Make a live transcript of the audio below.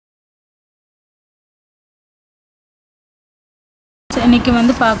இன்றைக்கி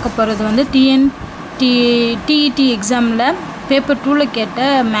வந்து பார்க்க போகிறது வந்து TNTET எக்ஸாமில் பேப்பர் 2ல் கேட்ட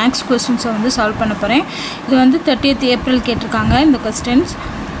மேக்ஸ் கொஸ்டின்ஸை வந்து சால்வ் பண்ண போகிறேன். இது வந்து 30th ஏப்ரல் கேட்டிருக்காங்க இந்த கொஸ்டின்ஸ்.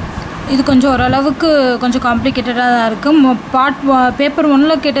 இது கொஞ்சம் ஓரளவுக்கு கொஞ்சம் காம்ப்ளிகேட்டடாக தான் இருக்குது. பேப்பர்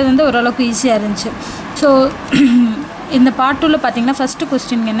 1ல் கேட்டது வந்து ஓரளவுக்கு ஈஸியாக இருந்துச்சு. ஸோ இந்த பார்ட் 2ல் பார்த்தீங்கன்னா ஃபஸ்ட்டு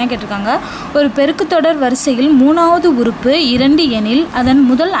கொஸ்டின் என்ன கேட்டிருக்காங்க, ஒரு பெருக்குத்தொடர் வரிசையில் 3வது உறுப்பு 2 எனில் அதன்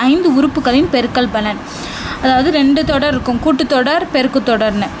முதல் 5 உறுப்புகளின் பெருக்கல் பலன். அதாவது 2 தொடர் இருக்கும், கூட்டுத்தொடர்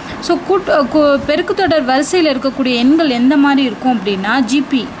பெருக்குத்தொடர்னு. ஸோ பெருக்குத்தொடர் வரிசையில் இருக்கக்கூடிய எண்கள் எந்த மாதிரி இருக்கும் அப்படின்னா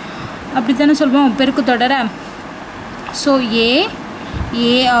ஜிபி அப்படி தானே சொல்லுவோம் பெருக்குத்தொடரை. So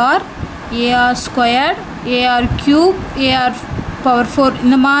AR squared, AR cube, AR power 4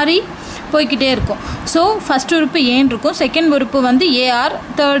 இந்த மாதிரி போய்கிட்டே இருக்கும். ஸோ ஃபஸ்ட் உறுப்பு ஏன் இருக்கும், செகண்ட் உறுப்பு வந்து AR,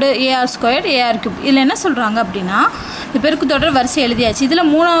 third AR square, AR cube. இதில் என்ன சொல்கிறாங்க அப்படின்னா இந்த பெருக்குத்தொடர் வரிசை எழுதியாச்சு, இதில்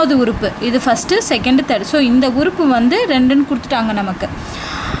 3வது உறுப்பு இது ஃபஸ்ட்டு, செகண்டு, தேர்டு. ஸோ இந்த உறுப்பு வந்து 2ன்னு கொடுத்துட்டாங்க நமக்கு.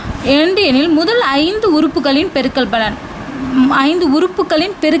 2 எனில் முதல் 5 உறுப்புகளின் பெருக்கல் பலன், 5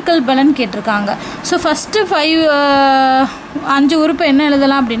 உறுப்புகளின் பெருக்கல் பலன் கேட்டிருக்காங்க. ஸோ ஃபஸ்ட்டு 5 உறுப்பு என்ன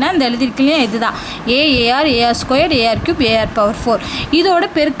எழுதலாம் அப்படின்னா இந்த எழுதிருக்கலையே இதுதான், AR, AR square, AR cube, AR power 4 இதோட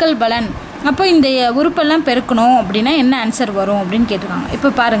பெருக்கல் பலன். அப்போ இந்த உறுப்பெல்லாம் பெருக்கணும் அப்படின்னா என்ன ஆன்சர் வரும் அப்படின்னு கேட்டிருக்காங்க. இப்போ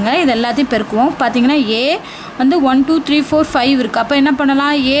பாருங்கள், இது எல்லாத்தையும் பெருக்குவோம். பார்த்தீங்கன்னா ஏ வந்து 1 2 3 4 5 இருக்குது. அப்போ என்ன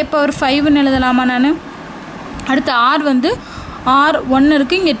பண்ணலாம், ஏ பவர் 5ன்னு எழுதலாமா நான். அடுத்து ஆர் வந்து ஆர் 1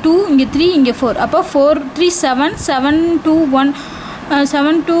 இருக்குது, இங்கே 2, இங்கே 3, இங்கே 4. அப்போ 4 3 7 7 2 1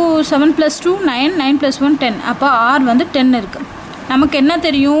 7 + 2 9 9 + 1 10. அப்போ ஆர் வந்து 10 இருக்குது. நமக்கு என்ன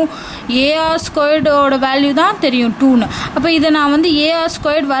தெரியும், ஏஆர் ஸ்கொயர்டோட வேல்யூ தான் தெரியும் 2ன்னு. அப்போ இதை நான் வந்து ஏஆர்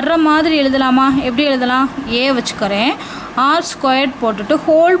ஸ்கொயர்ட் வர்ற மாதிரி எழுதலாமா, எப்படி எழுதலாம், ஏ வச்சுக்கிறேன், ஆர் ஸ்கொயர்ட் போட்டுட்டு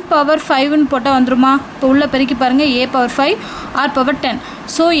ஹோல் பவர் 5ன்னு போட்டால் வந்துருமா. இப்போ உள்ள பெருக்கி பாருங்கள், a power 5, R power 10.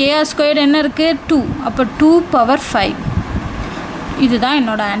 So AR squared என்ன இருக்குது 2, அப்போ 2 பவர் 5 இதுதான்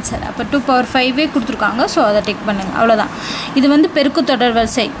என்னோட ஆன்சர். அப்போ 2 பவர் 5 கொடுத்துருக்காங்க. ஸோ அதை டிக் பண்ணுங்கள், அவ்வளோதான். இது வந்து பெருக்குத்தொடர்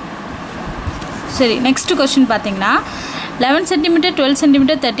வரிசை. சரி, நெக்ஸ்ட் கொஸ்டின் பார்த்தீங்கன்னா 11 cm, 12 cm,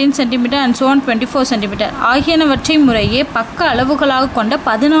 13 cm and so on 24 cm ஆகியனவற்றை முறையே பக்க அளவுகளாக கொண்ட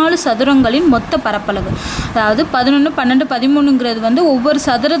 14 சதுரங்களின் மொத்த பரப்பளவு. அதாவது 11 12 13ங்கிறது வந்து ஒவ்வொரு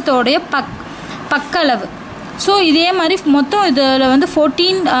சதுரத்தோடைய பக்களவு. ஸோ இதே மாதிரி மொத்தம் இதில் வந்து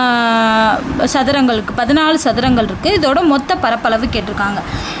 14 சதுரங்கள் இருக்குது, 14 சதுரங்கள் இருக்குது. இதோட மொத்த பரப்பளவு கேட்டிருக்காங்க.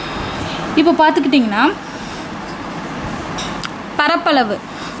 இப்போ பார்த்துக்கிட்டிங்கன்னா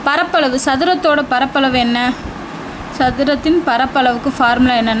பரப்பளவு சதுரத்தோட பரப்பளவு என்ன, சதுரத்தின் பரப்பளவுக்கு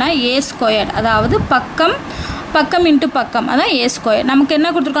ஃபார்முலா என்னென்னா ஏ ஸ்கொயர், அதாவது பக்கம் இன்ட்டு பக்கம், அதான் ஏ ஸ்கொயர். நமக்கு என்ன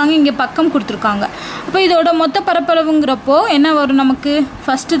கொடுத்துருக்காங்க, இங்கே பக்கம் கொடுத்துருக்காங்க. அப்போ இதோட மொத்த பரப்பளவுங்கிறப்போ என்ன வரும் நமக்கு,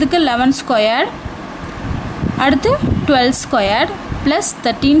 ஃபஸ்ட் இதுக்கு 11 ஸ்கொயர், அடுத்து 12 square plus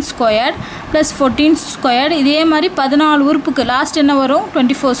 13 square plus 14 square. இதே மாதிரி 14 உறுப்புக்கு லாஸ்ட் என்ன வரும்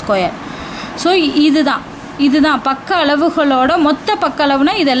 24 ஸ்கொயர். ஸோ இதுதான் பக்க அளவுகளோட மொத்த பக்க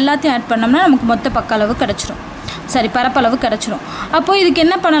அளவுனா இது எல்லாத்தையும் ஆட் பண்ணோம்னா நமக்கு மொத்த பக்க அளவு கிடச்சிரும், சரி பரப்பளவு கிடச்சிரும். அப்போது இதுக்கு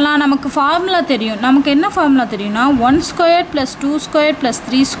என்ன பண்ணலாம், நமக்கு ஃபார்முலா தெரியும். நமக்கு என்ன ஃபார்முலா தெரியும்னா 1 square plus 2 square plus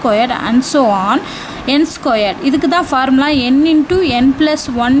 3 square and so on n square. இதுக்கு தான் formula n × n +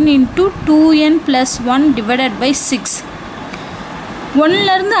 1 × 2n + 1 divided by 6.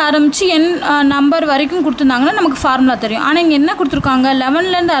 1லேருந்து ஆரம்பித்து n நம்பர் வரைக்கும் கொடுத்துருந்தாங்கன்னா நமக்கு ஃபார்முலா தெரியும். ஆனால் இங்கே என்ன கொடுத்துருக்காங்க,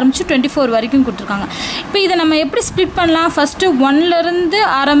 11லேருந்து ஆரம்பித்து 24 வரைக்கும் கொடுத்துருக்காங்க. இப்போ இதை நம்ம எப்படி ஸ்ப்ளிட் பண்ணலாம், ஃபஸ்ட்டு 1லேருந்து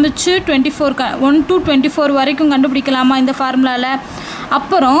ஆரம்பித்து 1 to 24 வரைக்கும் கண்டுபிடிக்கலாமா இந்த ஃபார்முலாவில்.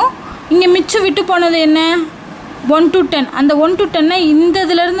 அப்புறம் இங்கே மிச்சம் விட்டு போனது என்ன 1 to 10, அந்த 1 to 10 இந்த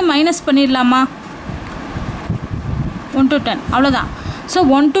இதிலேருந்து மைனஸ் பண்ணிடலாமா, 1 to 10 அவ்வளோதான். ஸோ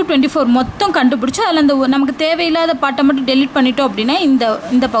 1 to 24 மொத்தம் கண்டுபிடிச்சி அதில் அந்த நமக்கு தேவையில்லாத பாட்டை மட்டும் டெலிட் பண்ணிட்டோம் அப்படின்னா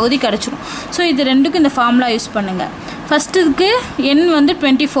இந்த பகுதி கிடச்சிரும். ஸோ இது ரெண்டுக்கும் இந்த ஃபார்முலா யூஸ் பண்ணுங்கள். ஃபஸ்ட்டுக்கு n வந்து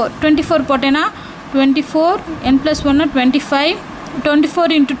 24 போட்டேன்னா 24 n + 1 25,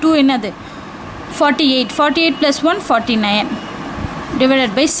 24 × 2 என்னது 48 + 1 49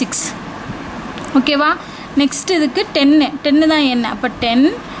 டிவைடட் பை 6. ஓகேவா. நெக்ஸ்ட் இதுக்கு 10 தான் என்ன, அப்போ 10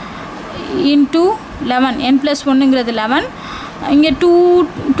 × 11 n + 1ங்கிறது 11, இங்கே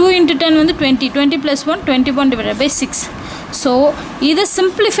 2 × 10 வந்து 20 + 1 21 டிவைடட் பை 6. ஸோ இதை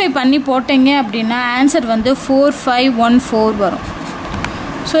சிம்பிளிஃபை பண்ணி போட்டீங்க அப்படின்னா ஆன்சர் வந்து 4514 வரும்.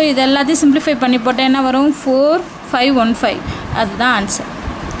 ஸோ இது எல்லாத்தையும் சிம்பிளிஃபை பண்ணி போட்டால் என்ன வரும் 4515, அதுதான் ஆன்சர்.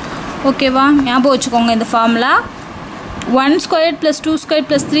 ஓகேவா, ஞாபகம் வச்சுக்கோங்க இந்த formula. 1 square plus 2 square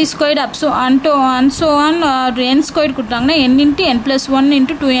plus 3 square and so on n square கொடுத்தாங்கன்னா n × n + 1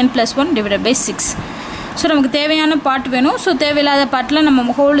 × 2n + 1 divided by 6. So நமக்கு தேவையான பார்ட் வேணும். ஸோ தேவையில்லாத பார்ட்டில்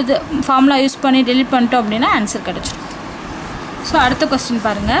நம்ம ஹோல் இது ஃபார்முலா யூஸ் பண்ணி டெலிட் பண்ணிட்டோம் அப்படின்னா ஆன்சர் கிடச்சிடும். ஸோ அடுத்த கொஸ்டின்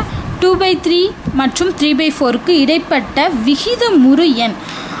பாருங்கள், 2/3 மற்றும் 3/4க்கு இடைப்பட்ட விகிதமுறு எண்.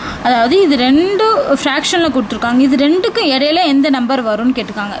 அதாவது இது ரெண்டு ஃப்ராக்ஷனில் கொடுத்துருக்காங்க. இது ரெண்டுக்கும் இடையில எந்த நம்பர் வரும்னு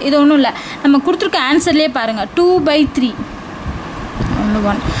கேட்டிருக்காங்க. இது ஒன்றும் இல்லை, நம்ம கொடுத்துருக்க ஆன்சர்லேயே பாருங்கள். 2/3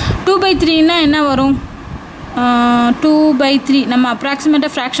 2/3ன்னா என்ன வரும்? 2/3 நம்ம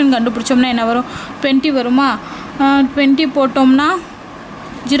அப்ராக்சிமேட்டாக ஃப்ராக்ஷன் கண்டுபிடிச்சோம்னா என்ன வரும்? 20 வருமா? 20 போட்டோம்னா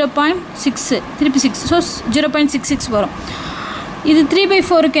 0.6 திருப்பி 6, ஸோ 0.66 வரும். இது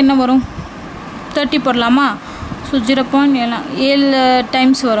 3/4க்கு என்ன வரும்? 30 போடலாமா? ஸோ 0.7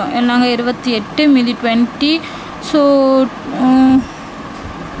 டைம்ஸ் வரும். நாங்கள் 28 மீதி 20, ஸோ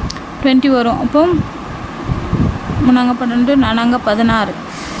 20 வரும். அப்போ நாங்கள் 12, நாங்கள் 16,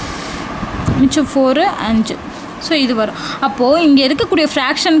 மிச்சம் 4, 5. ஸோ இது வரும். அப்போது இங்கே இருக்கக்கூடிய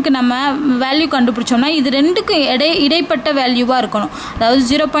ஃப்ராக்ஷனுக்கு நம்ம வேல்யூ கண்டுபிடிச்சோம்னா இது ரெண்டுக்கும் இடைப்பட்ட வேல்யூவாக இருக்கணும். அதாவது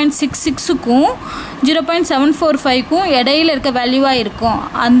 0.66க்கும் 0.745க்கும் இடையில இருக்க வேல்யூவாக இருக்கும்.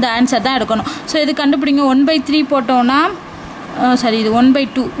 அந்த ஆன்சர் தான் எடுக்கணும். ஸோ இது கண்டுபிடிங்க. 1/3 போட்டோன்னா இது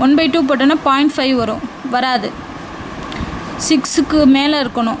 1/2 1/2 போட்டோன்னா 0.5 வரும், வராது. 6க்கு மேலே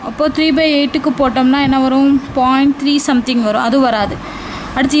இருக்கணும். அப்போது 3/8க்கு போட்டோம்னா என்ன வரும்? 0.3 சம்திங் வரும், அது வராது.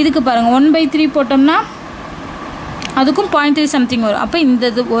 அடுத்து இதுக்கு பாருங்கள், 1/3 போட்டோம்னா அதுக்கும் 0.3 சம்திங் வரும். அப்போ இந்த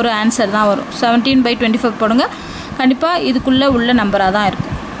இது ஒரு ஆன்சர் தான் வரும். 17/25 போடுங்க, கண்டிப்பாக இதுக்குள்ளே உள்ள நம்பராக தான்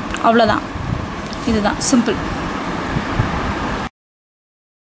இருக்கும். அவ்வளோதான், இதுதான் சிம்பிள்.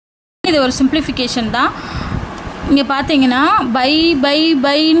 இது ஒரு சிம்பிளிஃபிகேஷன் தான். இங்கே பார்த்தீங்கன்னா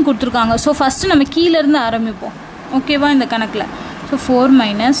பைன்னு கொடுத்துருக்காங்க. ஸோ ஃபஸ்ட்டு நம்ம கீழேருந்து ஆரம்பிப்போம், ஓகேவா? இந்த கணக்கில் ஸோ 4 -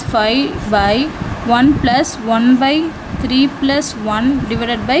 5/1 + 1/3 + 1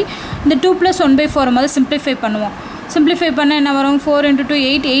 டிவைடட் பை இந்த 2 + 1/4 முதல்ல சிம்பிளிஃபை பண்ணுவோம். சிம்பிளிஃபை பண்ணால் என்ன வரும்? 4 × 2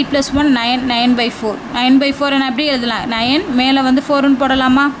 8, 8 + 1 9, 9/4. 9/4 நான் எப்படி எழுதலாம்? 9 மேலே வந்து 4ன்னு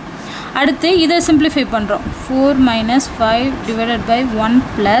போடலாமா? அடுத்து இதை சிம்பிளிஃபை பண்ணுறோம். 4 - 5 டிவைடட் பை 1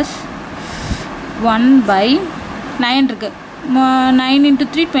 + 1/9 இருக்குது. 9 ×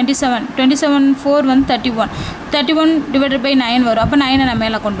 3 27, 27 4 வந்து 31, 31 டிவைடட் பை 9 வரும். அப்போ 9 நான்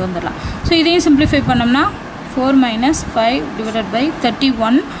மேலே கொண்டு வந்துடலாம். ஸோ இதையும் சிம்பிளிஃபை பண்ணோம்னா 4 - 5 டிவைடட் பை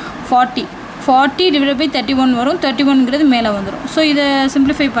 31 40, 40 டிவைடட் பை 31 வரும். 31ங்கிறது மேலே வந்துடும். ஸோ இதை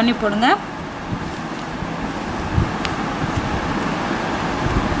சிம்பிளிஃபை பண்ணி போடுங்க.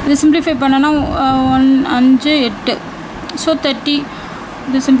 இது சிம்பிளிஃபை பண்ணோன்னா 1 5 8, ஸோ 30.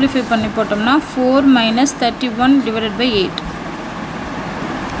 இது சிம்பிளிஃபை பண்ணி போட்டோம்னா 4 - 31 டிவைடட் பை 8.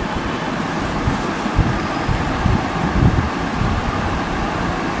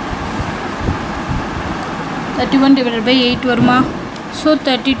 divided by 8 வருமா? So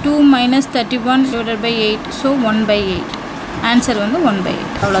 32 - 31 divided by 8, so 1/8. Answer வந்து 1/8.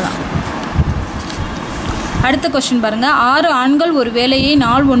 அவ்வளோதான். அடுத்த கொஸ்டின் பாருங்கள். 6 ஆண்கள் ஒரு வேலையை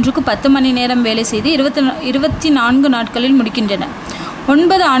நாள் ஒன்றுக்கு 10 மணி நேரம் வேலை செய்து 24 நாட்களில் முடிக்கின்றன.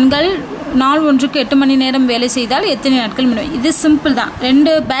 9 ஆண்கள் நாள் ஒன்றுக்கு 8 மணி நேரம் வேலை செய்தால் எத்தனை நாட்கள் முடியும்? இது சிம்பிள் தான்.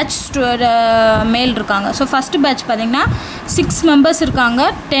 2 பேட்ச் மேல் இருக்காங்க. ஸோ ஃபஸ்ட்டு பேட்ச் பார்த்திங்கன்னா 6 மெம்பர்ஸ் இருக்காங்க.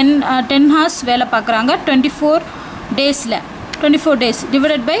 10 ஹார்ஸ் வேலை பார்க்குறாங்க 24 டேஸில். 24 டேஸ்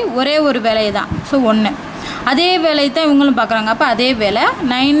டிவைடட் பை ஒரே ஒரு வேலையை தான், ஸோ 1. அதே வேலையை தான் இவங்களும் பார்க்குறாங்க. அப்போ அதே வேலை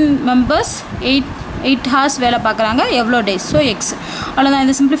 9 மெம்பர்ஸ் 8 ஹார்ஸ் வேலை பார்க்குறாங்க. எவ்வளோ டேஸ்? So X. அவ்வளோதான்.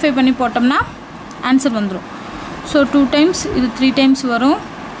 இதை சிம்பிளிஃபை பண்ணி போட்டோம்னா ஆன்சர் வந்துடும். ஸோ 2 டைம்ஸ், இது 3 டைம்ஸ் வரும்.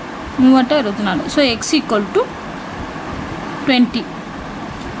 3 × 24. So X equal to 20.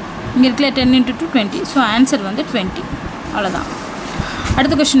 இங்கே இருக்கல 10 × 2 20. ஸோ ஆன்சர் வந்து 20. அவ்வளோதான்.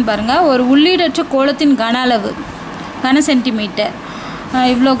 அடுத்த கொஸ்டின் பாருங்கள். ஒரு உள்ளீடற்ற கோளத்தின் கன அளவு கன சென்டிமீட்டர்,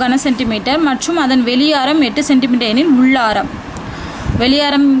 இவ்வளோ கன சென்டிமீட்டர் மற்றும் அதன் வெளியாரம் 8 சென்டிமீட்டர் எனில் உள்ளாரம்.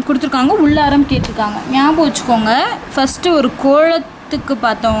 வெளியாரம் கொடுத்துருக்காங்க, உள்ளாரம் கேட்டிருக்காங்க. ஞாபகம் வச்சுக்கோங்க. ஃபஸ்ட்டு ஒரு கோளத்துக்கு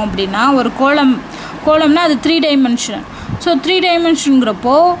பார்த்தோம் அப்படின்னா, ஒரு கோளம்னா அது 3 டைமென்ஷன். ஸோ 3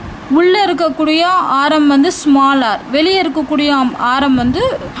 டைமென்ஷனுங்கிறப்போ உள்ளே இருக்கக்கூடிய ஆரம் வந்து ஸ்மால் ஆர், வெளியே இருக்கக்கூடிய ஆரம் வந்து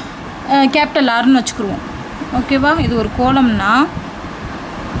கேபிட்டல் ஆர்னு வச்சுக்கிடுவோம். ஓகேவா? இது ஒரு கோளம்னா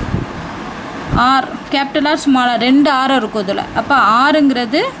R, capital R small R, 2 ஆரம் இருக்கும் இதில். அப்போ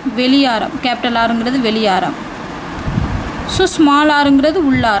ஆறுங்கிறது வெளியாரம், கேபிட்டல் ஆருங்கிறது வெளியாரம். So small ஆருங்கிறது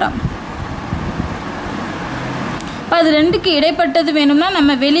உள்ளாரம். இப்போ அது ரெண்டுக்கு இடைப்பட்டது வேணும்னா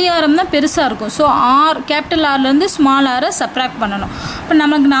நம்ம வெளியாரம் தான் பெருசாக இருக்கும். ஸோ கேபிட்டல் ஆர்லேருந்து ஸ்மால் ஆரை சப்ராக்ட் பண்ணணும். இப்போ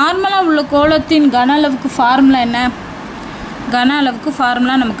நமக்கு நார்மலாக உள்ள கோளத்தின் கன அளவுக்கு ஃபார்முலா என்ன? கன அளவுக்கு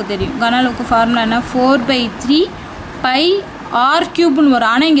ஃபார்முலா நமக்கு தெரியும். கன அளவுக்கு ஃபார்முலா என்ன? 4/3 பை ஆர் க்யூப்னு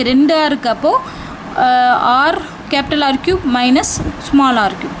வரும். ஆனால் இங்கே 2 ஆர் இருக்குது. அப்போது R capital R cube minus small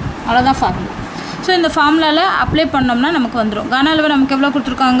R cube. அவ்வளோதான் ஃபார்முலா. ஸோ இந்த ஃபார்முலாவில் அப்ளை பண்ணோம்னா நமக்கு வந்துடும். கன அளவு நமக்கு எவ்வளோ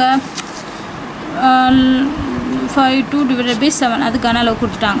கொடுத்துருக்காங்க? 52 டிவைடட் பை 7, அது கன அளவு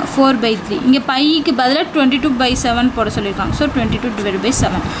கொடுத்துட்டாங்க. 4/3. இங்கே பைக்கு பதிலாக 22/7 போட சொல்லியிருக்காங்க. So 22 divided by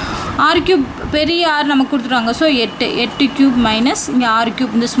 7. R cube பெரிய ஆர் நமக்கு கொடுத்துருவாங்க. ஸோ 8 க்யூப் மைனஸ் இங்கே ஆர்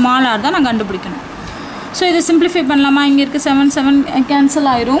க்யூப், இந்த ஸ்மால் ஆர் தான் நான் கண்டுபிடிக்கணும். ஸோ இதை சிம்பிளிஃபை பண்ணலாமா? இங்கே இருக்க 7 கேன்சல்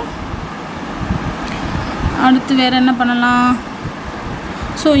ஆயிரும். அடுத்து வேறு என்ன பண்ணலாம்?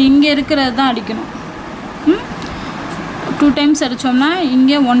 ஸோ இங்கே இருக்கிறது தான் அடிக்கணும். 2 டைம்ஸ் அடித்தோம்னா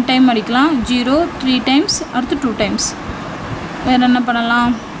இங்கே 1 டைம் அடிக்கலாம். 0 3 டைம்ஸ், அடுத்து 2 டைம்ஸ். வேறு என்ன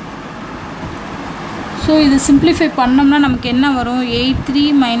பண்ணலாம்? ஸோ இது சிம்பிளிஃபை பண்ணோம்னா நமக்கு என்ன வரும்? 83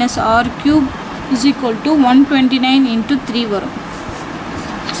 minus R cube is equal to 129 into 3 வரும்.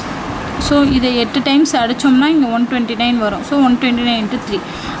 ஸோ இதை 8 டைம்ஸ் அடித்தோம்னா இங்கே 129 வரும். So 129 into 3.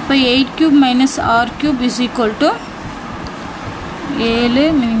 இப்போ 8 cube minus R cube is equal to 7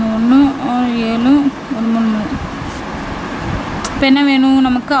 1 7 1 3. இப்போ என்ன வேணும்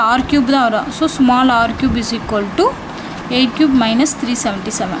நமக்கு? ஆர் க்யூப் தான் வரும். So small R cube is equal to 8 cube minus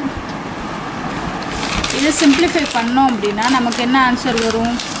 377. இதை சிம்பிளிஃபை பண்ணோம் அப்படின்னா நமக்கு என்ன ஆன்சர்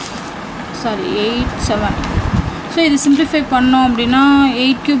வரும்? 87. ஸோ இது சிம்பிளிஃபை பண்ணோம் அப்படின்னா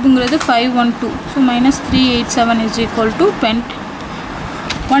 8 க்யூப்புங்கிறது 512. So minus 387 is equal to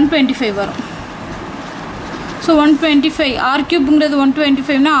 125 வரும். So 125 R க்யூப்புங்கிறது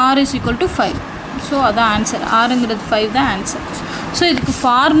 125னா R is equal to 5. So அதான் ஆன்சர். ஆறுங்கிறது 5 தான் ஆன்சர். ஸோ இதுக்கு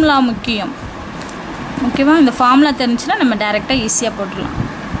ஃபார்முலா முக்கியம். ஓகேவா? இந்த ஃபார்முலா தெரிஞ்சுன்னா நம்ம டேரெக்டாக ஈஸியாக போட்டுடலாம்.